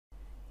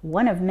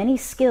One of many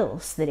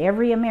skills that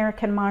every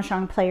American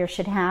Mahjong player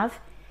should have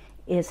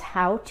is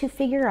how to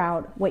figure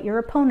out what your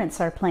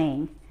opponents are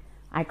playing.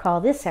 I call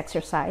this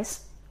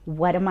exercise,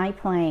 What Am I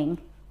Playing?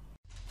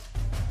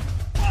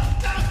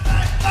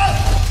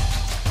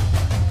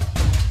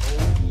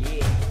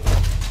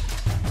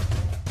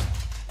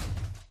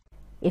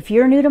 If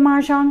you're new to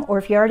Mahjong, or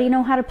if you already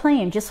know how to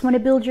play and just want to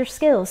build your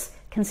skills,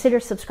 consider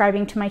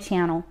subscribing to my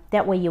channel.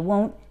 That way you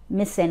won't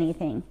miss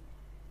anything.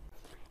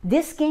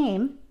 This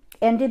game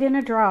ended in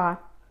a draw,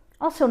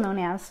 also known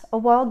as a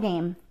wall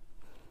game.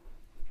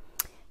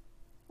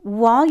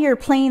 While you're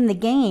playing the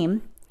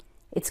game,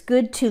 it's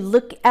good to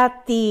look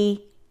at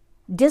the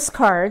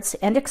discards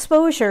and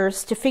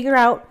exposures to figure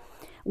out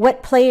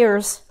what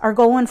players are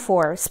going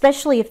for,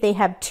 especially if they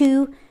have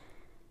two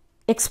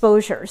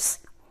exposures.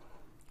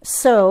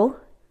 So,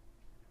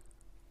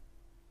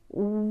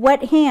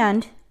 what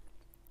hand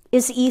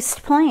is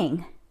East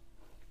playing?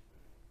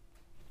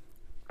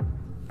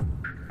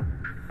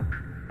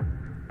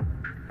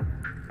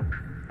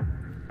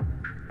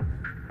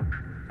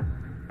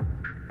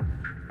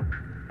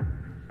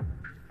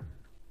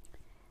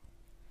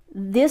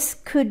 This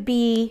could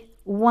be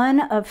one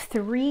of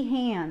three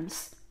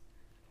hands: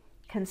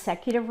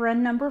 consecutive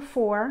run number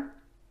 4,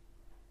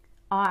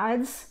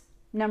 odds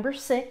number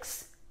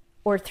 6,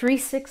 or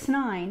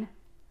 3-6-9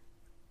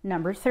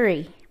 number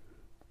 3.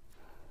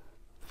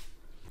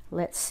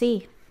 Let's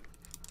see.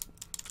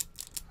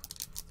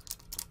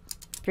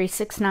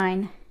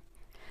 3-6-9.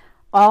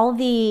 All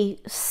the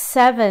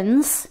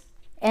 7s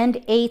and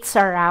 8s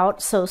are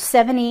out, so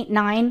 7, 8,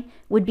 9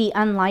 would be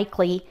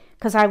unlikely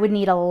because I would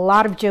need a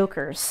lot of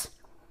jokers.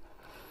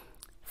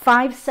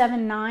 5,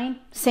 7, 9,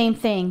 same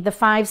thing. The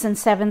 5s and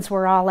 7s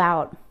were all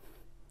out.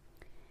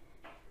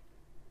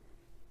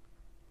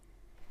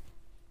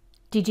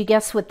 Did you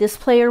guess what this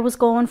player was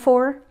going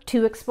for?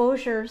 2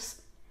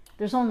 exposures.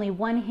 There's only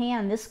one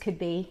hand this could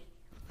be.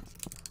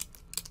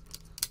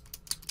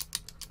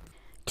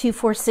 2,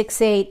 4,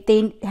 6, 8.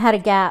 They had a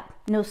gap,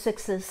 no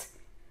 6s.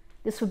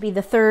 This would be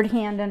the third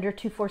hand under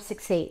 2, 4,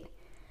 6, 8.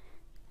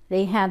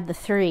 They had the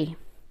 3.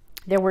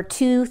 There were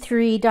 2,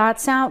 3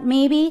 dots out,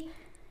 maybe.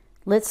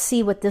 Let's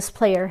see what this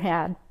player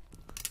had.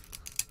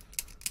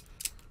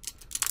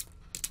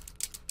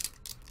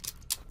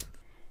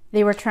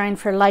 They were trying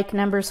for like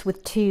numbers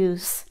with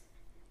 2s,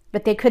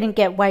 but they couldn't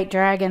get white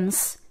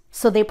dragons,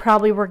 so they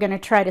probably were going to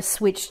try to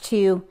switch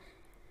to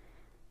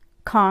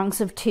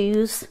Kongs of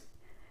 2s,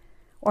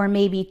 or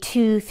maybe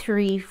 2,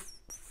 3,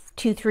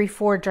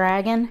 4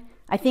 dragon.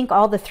 I think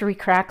all the 3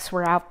 cracks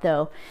were out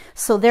though,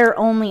 so their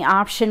only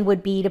option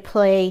would be to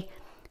play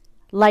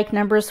like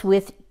numbers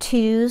with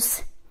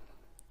 2s,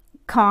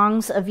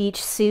 Kongs of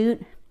each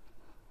suit,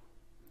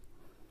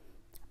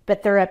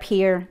 but they're up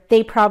here.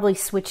 They probably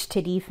switched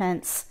to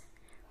defense.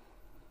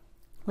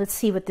 Let's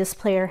see what this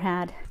player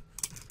had.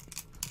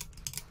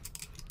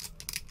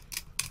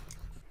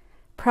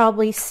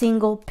 Probably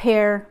single,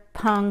 pair,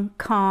 pung,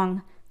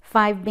 Kong,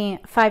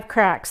 5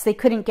 cracks. They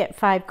couldn't get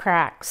 5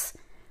 cracks.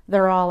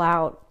 They're all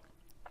out.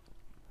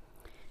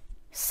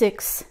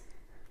 6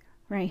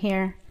 right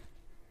here.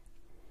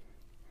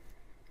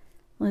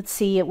 Let's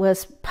see, it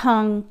was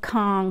pung,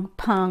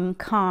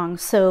 Kong.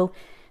 So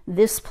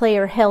this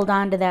player held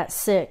on to that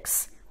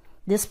 6.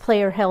 This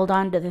player held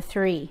on to the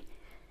 3.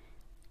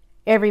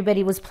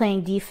 Everybody was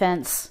playing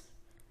defense,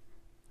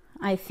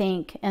 I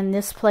think, and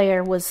this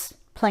player was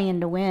playing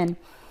to win.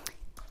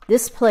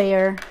 This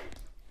player,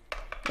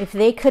 if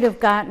they could have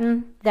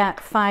gotten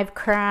that 5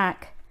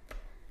 crack,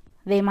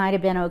 they might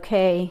have been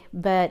okay,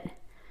 but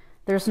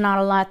there's not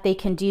a lot they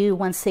can do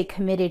once they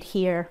committed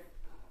here.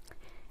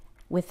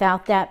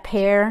 Without that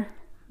pair,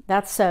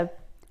 that's a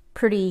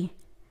pretty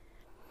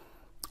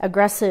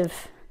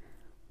aggressive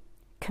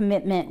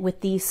commitment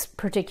with these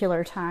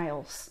particular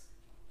tiles.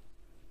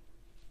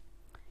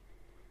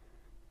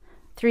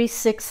 3,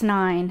 6,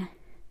 9.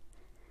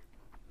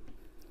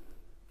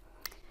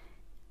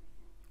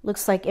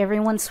 Looks like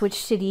everyone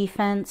switched to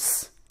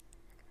defense.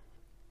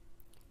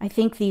 I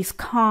think these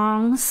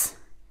Kongs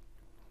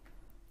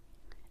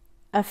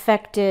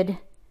affected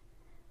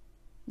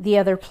the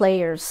other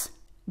players.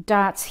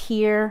 Dots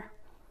here,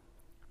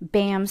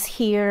 bams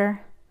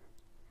here.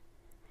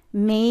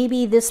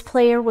 Maybe this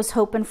player was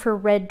hoping for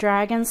red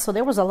dragons, so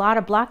there was a lot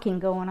of blocking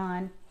going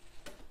on.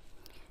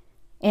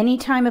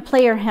 Anytime a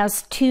player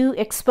has 2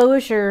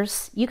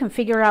 exposures, you can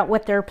figure out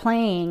what they're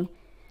playing.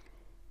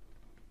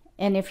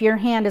 And if your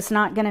hand is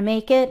not going to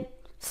make it,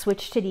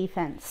 switch to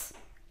defense.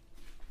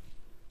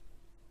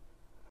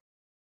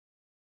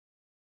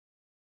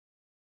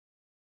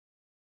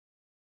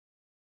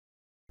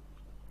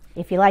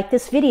 If you like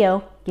this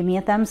video, give me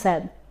a thumbs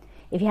up.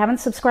 If you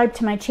haven't subscribed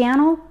to my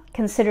channel,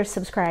 consider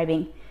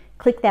subscribing.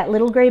 Click that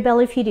little gray bell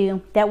if you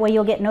do. That way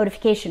you'll get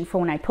notification for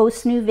when I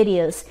post new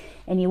videos,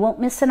 and you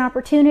won't miss an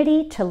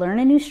opportunity to learn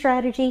a new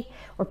strategy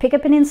or pick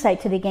up an insight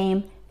to the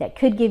game that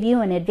could give you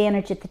an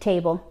advantage at the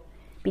table.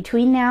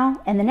 Between now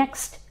and the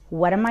next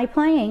What Am I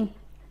Playing?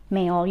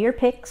 May all your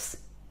picks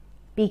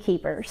be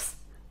keepers.